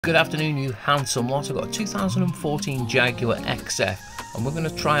Good afternoon, you handsome lot. I've got a 2014 Jaguar XF and we're going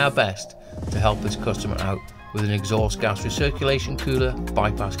to try our best to help this customer out with an exhaust gas recirculation cooler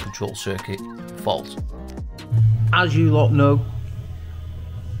bypass control circuit fault. As you lot know,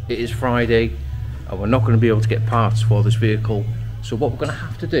 it is Friday and we're not going to be able to get parts for this vehicle, so what we're going to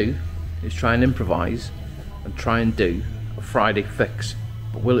have to do is try and improvise and try and do a Friday fix.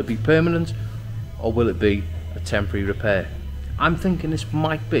 But will it be permanent or will it be a temporary repair? I'm thinking this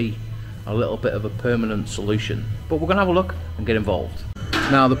might be a little bit of a permanent solution, but we're going to have a look and get involved.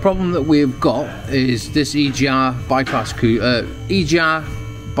 Now the problem that we've got is this EGR bypass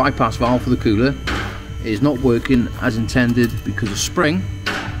valve for the cooler is not working as intended because the spring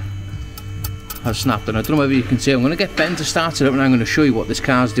has snapped, and I don't know whether you can see. I'm going to get Ben to start it up and I'm going to show you what this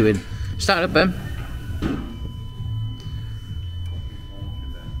car's doing. Start it up, Ben.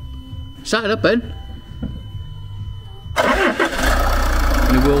 Start it up, Ben.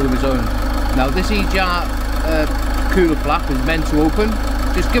 In a world of his own. Now this EGR cooler flap is meant to open.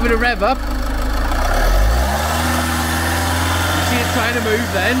 Just give it a rev up. You see it trying to move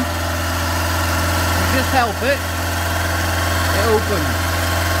then. You just help it. It opens.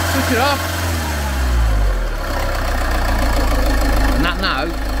 Switch it off. And that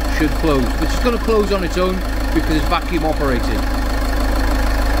now should close. Which is going to close on its own because it's vacuum operated.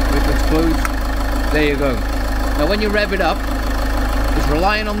 If it's closed, there you go. Now when you rev it up, it's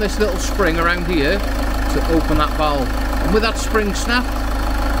relying on this little spring around here to open that valve, and with that spring snapped,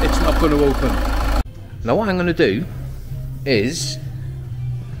 it's not going to open. Now what I'm going to do is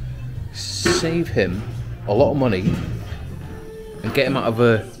save him a lot of money and get him out of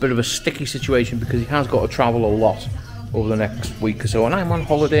a bit of a sticky situation, because he has got to travel a lot over the next week or so, and I'm on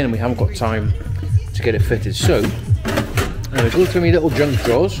holiday and we haven't got time to get it fitted. So I'm going to go through my little junk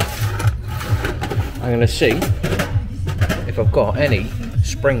drawers. I'm going to see if I've got any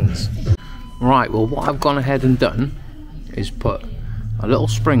springs. Right, well what I've gone ahead and done is put a little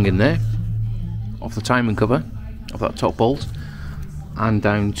spring in there off the timing cover of that top bolt and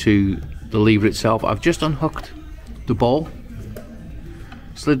down to the lever itself. I've just unhooked the ball,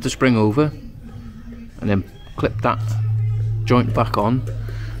 slid the spring over and then clipped that joint back on.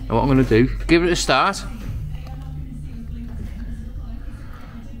 And what I'm going to do, give it a start.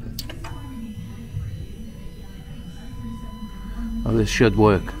 Oh, this should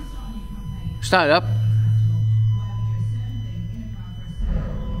work. Start it up.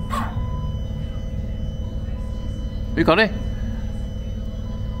 We got it.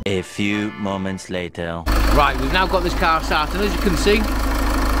 A few moments later. Right, we've now got this car started. As you can see,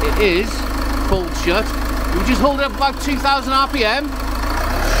 it is pulled shut. We just hold it up about 2,000 RPM.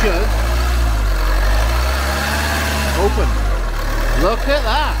 It should open. Look at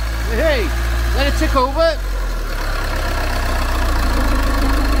that. Hey, let it tick over.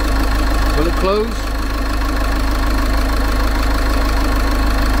 Will it close?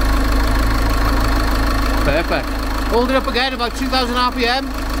 Perfect. Hold it up again, about 2,000 RPM.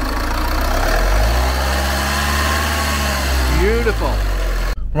 Beautiful.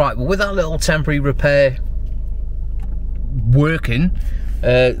 Right, well with that little temporary repair working,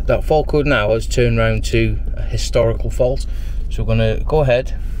 that fault code now has turned around to a historical fault. So we're going to go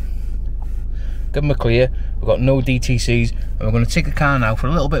ahead, give them a clear. We've got no DTCs, and we're going to take the car now for a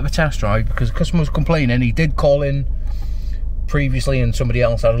little bit of a test drive, because the customer was complaining. He did call in previously and somebody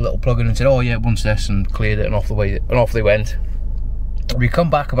else had a little plug-in and said, oh yeah, it wants this, and cleared it, and off they went. We come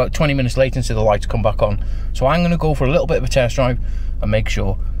back about 20 minutes later and see the lights come back on. So I'm going to go for a little bit of a test drive and make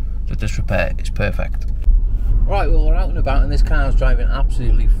sure that this repair is perfect. Right, well we're out and about and this car's driving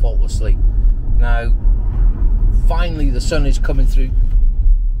absolutely faultlessly. Now finally the sun is coming through,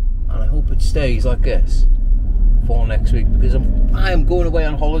 and I hope it stays like this for next week, because I am going away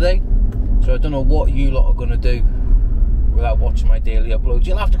on holiday, so I don't know what you lot are going to do without watching my daily uploads.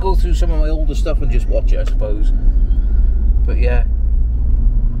 You'll have to go through some of my older stuff and just watch it, I suppose. But yeah,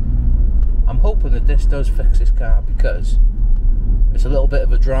 I'm hoping that this does fix this car, because it's a little bit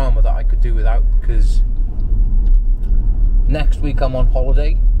of a drama that I could do without, because next week I'm on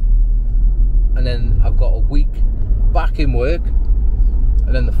holiday and then I've got a week back in work,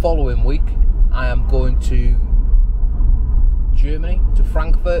 and then the following week I am going to Germany, to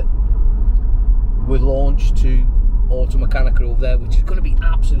Frankfurt, with launch to Auto Mechanica over there, which is going to be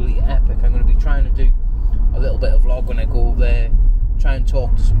absolutely epic. I'm going to be trying to do a little bit of vlog when I go over there, try and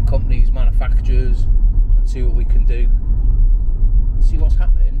talk to some companies, manufacturers, and see what we can do, see what's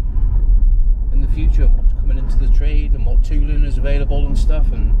happening in the future and what's coming into the trade and what tooling is available and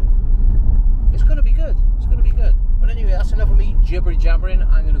stuff, and it's going to be good. It's going to be good. But anyway, that's enough of me jibber jabbering.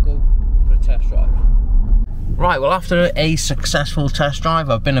 I'm going to go for a test drive. Right, well, after a successful test drive,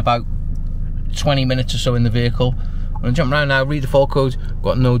 I've been about 20 minutes or so in the vehicle. I'm going to jump around now, read the fault code.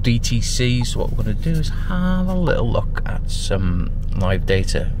 Got no DTC, so what we're going to do is have a little look at some live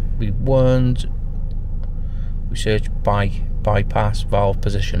data. We searched bypass valve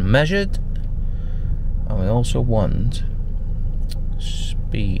position measured, and we also want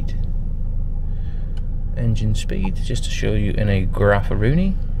speed, engine speed, just to show you in a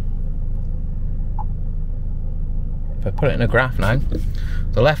graph-a-rooney. If I put it in a graph now,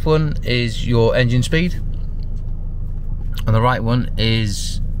 the left one is your engine speed, and the right one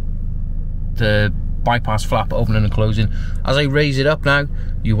is the bypass flap opening and closing. As I raise it up now,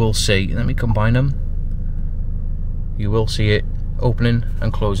 you will see, let me combine them, you will see it opening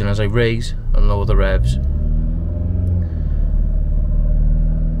and closing as I raise and lower the revs,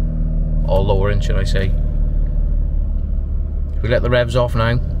 or lowering, should I say. If we let the revs off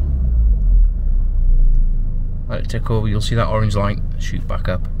now, let it tick over, you'll see that orange light shoot back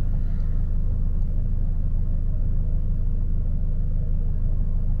up.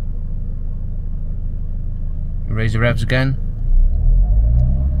 Raise the revs again,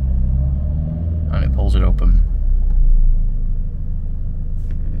 and it pulls it open.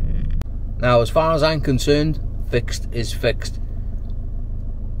 Now, as far as I'm concerned, fixed is fixed,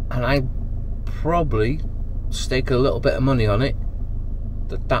 and I probably stake a little bit of money on it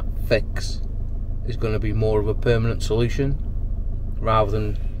that fix is going to be more of a permanent solution rather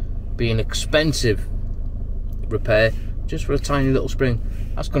than being expensive repair just for a tiny little spring.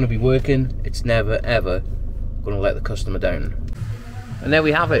 That's going to be working. It's never ever going to let the customer down. And there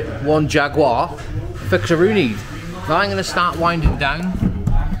we have it, one Jaguar fix-a-rooney. Now I'm going to start winding down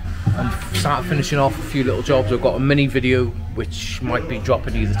and start finishing off a few little jobs. I've got a mini video which might be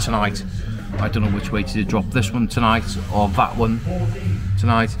dropping either tonight, I don't know which way to drop, this one tonight or that one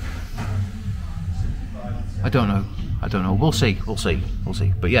tonight. I don't know, we'll see.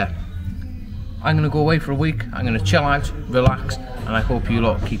 But yeah, I'm going to go away for a week, I'm going to chill out, relax, and I hope you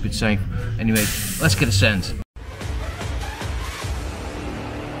lot keep it safe. Anyway, let's get a sense.